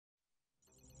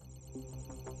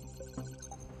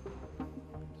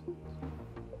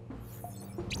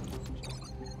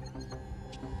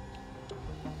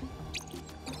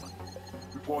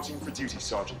Reporting for duty,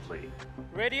 Sergeant Lee.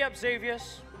 Ready up,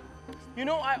 Xaviers. You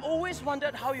know, I always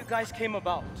wondered how you guys came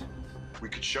about. We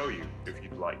could show you, if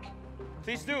you'd like.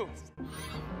 Please do.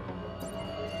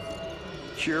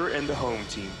 Here in the home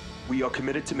team, we are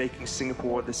committed to making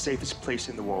Singapore the safest place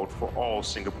in the world for all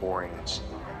Singaporeans.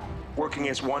 Working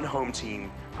as one home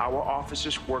team, our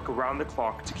officers work around the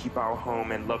clock to keep our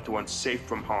home and loved ones safe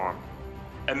from harm.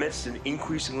 Amidst an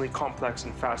increasingly complex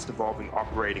and fast-evolving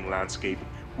operating landscape,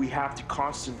 we have to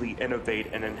constantly innovate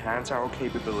and enhance our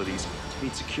capabilities to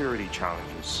meet security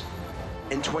challenges.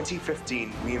 In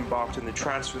 2015, we embarked on the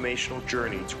transformational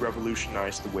journey to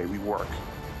revolutionize the way we work.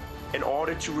 In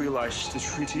order to realize the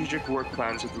strategic work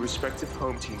plans of the respective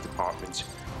home team departments,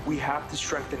 we have to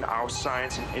strengthen our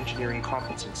science and engineering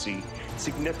competency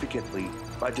significantly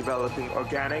by developing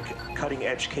organic,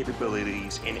 cutting-edge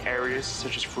capabilities in areas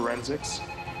such as forensics,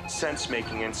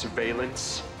 sense-making and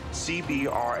surveillance,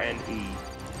 CBRNE,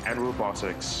 and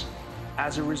robotics.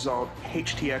 As a result,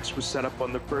 HTX was set up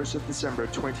on the 1st of December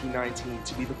 2019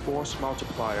 to be the force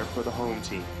multiplier for the home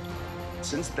team.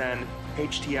 Since then,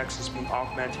 HTX has been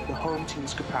augmenting the home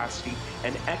team's capacity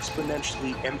and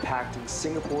exponentially impacting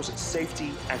Singapore's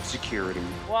safety and security.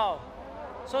 Wow.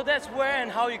 So that's where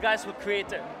and how you guys were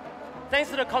created.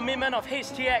 Thanks to the commitment of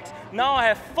HTX, now I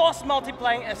have force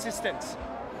multiplying assistance.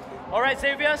 All right,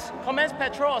 Xaviers, commence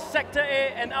patrol of Sector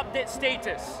A and update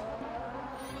status.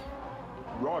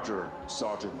 Roger,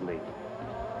 Sergeant Lee.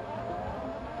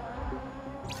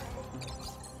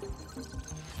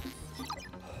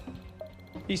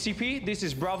 ECP, this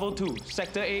is Bravo 2.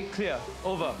 Sector A clear.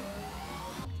 Over.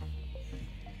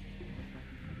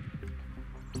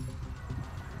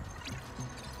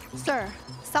 Sir,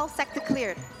 South Sector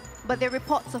cleared, but there are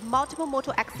reports of multiple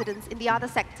motor accidents in the other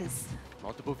sectors.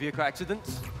 Multiple vehicle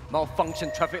accidents?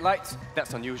 Malfunction traffic lights?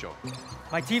 That's unusual.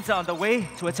 My teams are on the way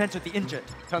to attend to the injured.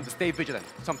 Tell them to stay vigilant.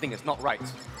 Something is not right.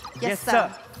 Yes,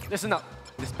 sir. Listen up.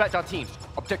 Dispatch our teams.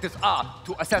 Objectives are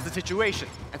to assess the situation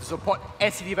and to support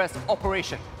SCDV's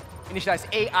operation.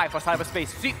 Initialize AI for cyberspace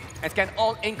sweep and scan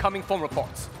all incoming phone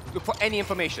reports. Look for any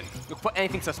information. Look for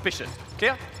anything suspicious.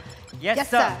 Clear? Yes,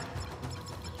 sir.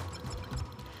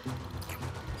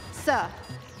 Sir,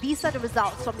 these are the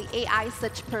results from the AI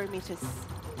search parameters.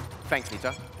 Thanks,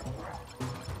 Nita.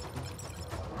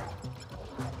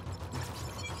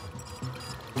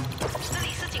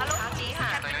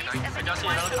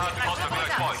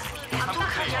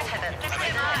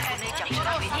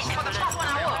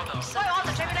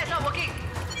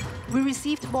 We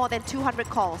received more than 200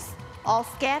 calls, all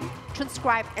scanned,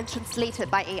 transcribed, and translated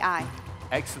by AI.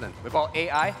 Excellent. Without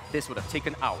AI, this would have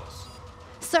taken hours.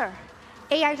 Sir,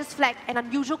 AI just flagged an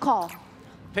unusual call.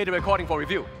 Play the recording for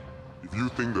review. If you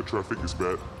think the traffic is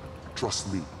bad,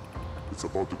 trust me, it's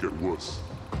about to get worse.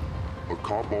 A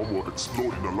car bomb will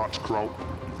explode in a large crowd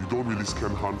if you don't release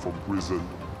Ken Han from prison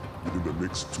within the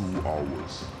next 2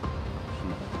 hours.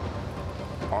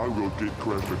 I will gate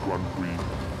crash the Grand Prix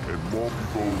and more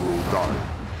people will die.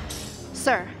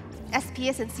 Sir,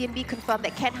 SPS and CNB confirmed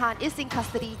that Ken Han is in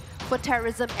custody for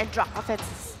terrorism and drug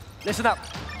offenses. Listen up.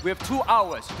 We have 2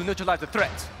 hours to neutralize the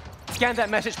threat. Scan that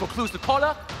message for clues to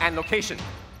caller and location.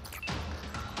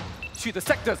 Shoot the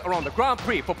sectors around the Grand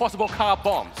Prix for possible car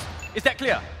bombs. Is that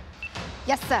clear?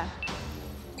 Yes, sir.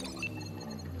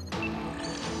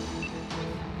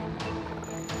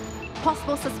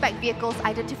 Possible suspect vehicles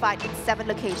identified in 7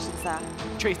 locations, sir.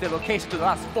 Trace their location to the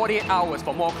last 48 hours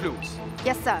for more clues.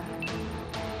 Yes, sir.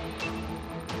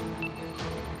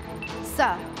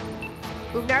 Sir,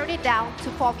 we've narrowed it down to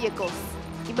 4 vehicles.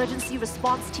 Emergency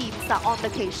response teams are on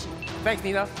location. Thanks,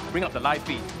 Nina. Bring up the live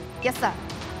feed. Yes, sir.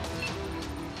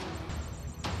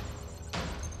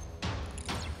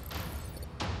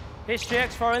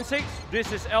 HTX Forensics,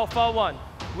 this is Alpha 1.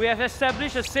 We have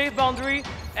established a safe boundary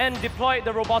and deployed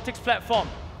the robotics platform.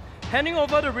 Handing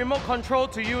over the remote control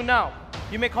to you now.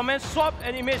 You may commence swap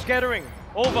and image gathering.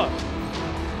 Over.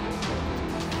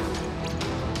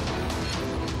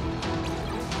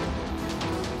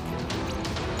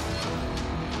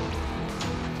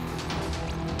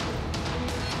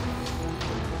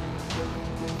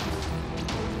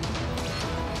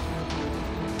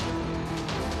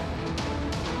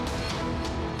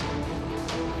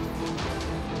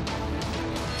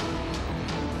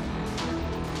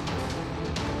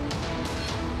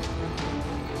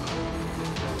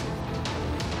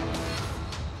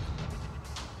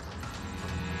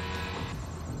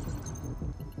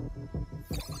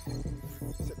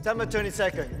 September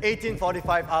 22nd,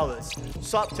 1845 hours.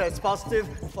 Swab test positive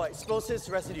for explosives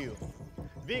residue.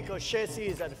 Vehicle chassis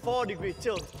is at 4-degree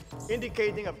tilt,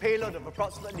 indicating a payload of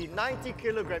approximately 90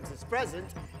 kilograms is present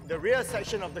in the rear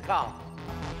section of the car.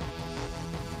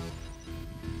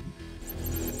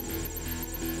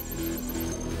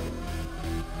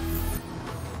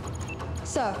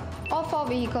 Sir, all 4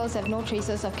 vehicles have no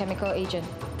traces of chemical agent.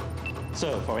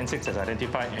 Sir, Forensics has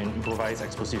identified an improvised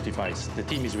explosive device. The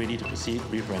team is ready to proceed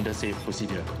with render safe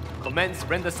procedure. Commence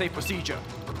render safe procedure.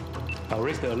 I'll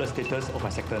raise the alert status of my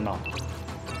sector now.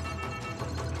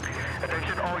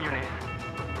 Attention all units.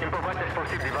 Improvised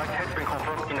explosive device has been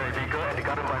confirmed in a vehicle at the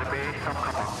Garden by the Bay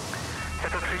sub-car park.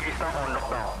 Sector 3 is now on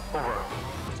lockdown. Over.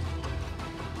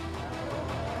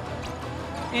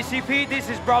 ECP, this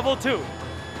is Bravo 2.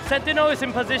 Sentinel is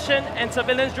in position and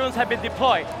surveillance drones have been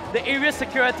deployed. The area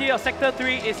security of Sector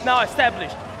 3 is now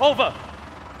established. Over.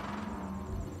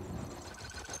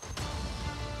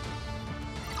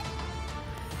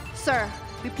 Sir,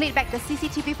 we played back the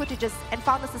CCTV footages and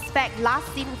found the suspect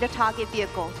last seen with the target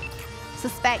vehicle.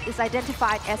 Suspect is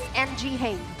identified as NG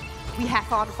Hay. We have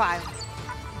her on file.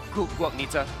 Good work,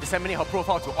 Nita. Disseminate her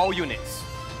profile to all units.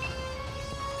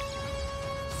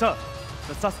 Sir,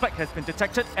 the suspect has been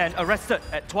detected and arrested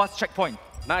at Tuas checkpoint.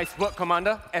 Nice work,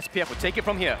 Commander. SPF will take it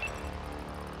from here.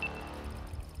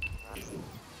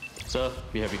 Sir,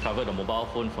 we have recovered a mobile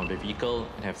phone from the vehicle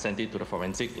and have sent it to the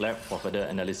forensic lab for further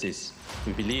analysis.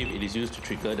 We believe it is used to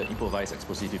trigger the improvised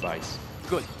explosive device.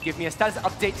 Good. Give me a status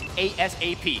update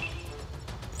ASAP.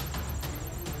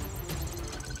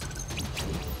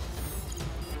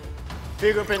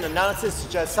 Fingerprint analysis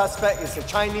suggests suspect is a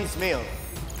Chinese male.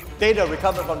 Data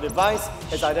recovered from the device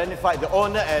has identified the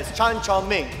owner as Chan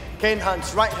Chong-ming, Ken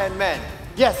Han's right-hand man.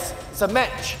 Yes, it's a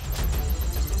match.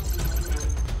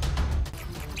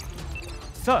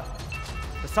 Sir,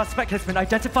 the suspect has been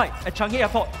identified at Changi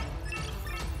Airport.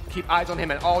 Keep eyes on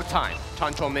him at all times.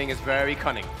 Chan Chong-ming is very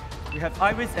cunning. We have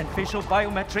iris and facial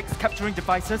biometrics capturing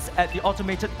devices at the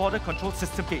automated border control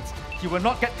system gates. He will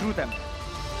not get through them.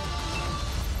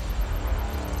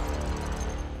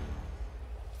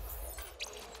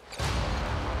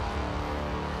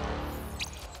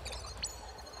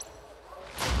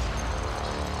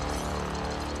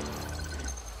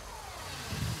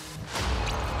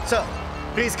 Sir,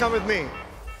 please come with me.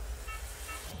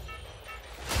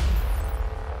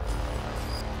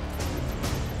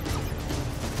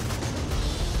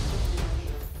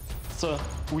 Sir,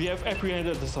 we have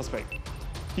apprehended the suspect.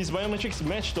 His biometrics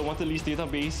match the wanted list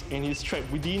database and he's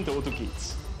trapped within the auto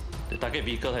gates. The target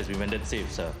vehicle has been rendered safe,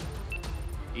 sir.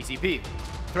 ECP,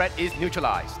 threat is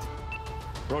neutralized.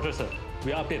 Roger, sir.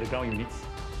 We update the ground units.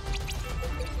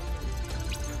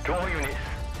 To all units,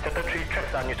 Sector 3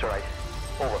 traps are neutralized.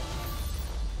 Over.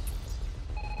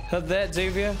 Heard that,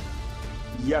 Xavier?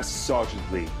 Yes, Sergeant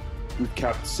Lee. We've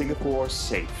kept Singapore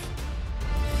safe.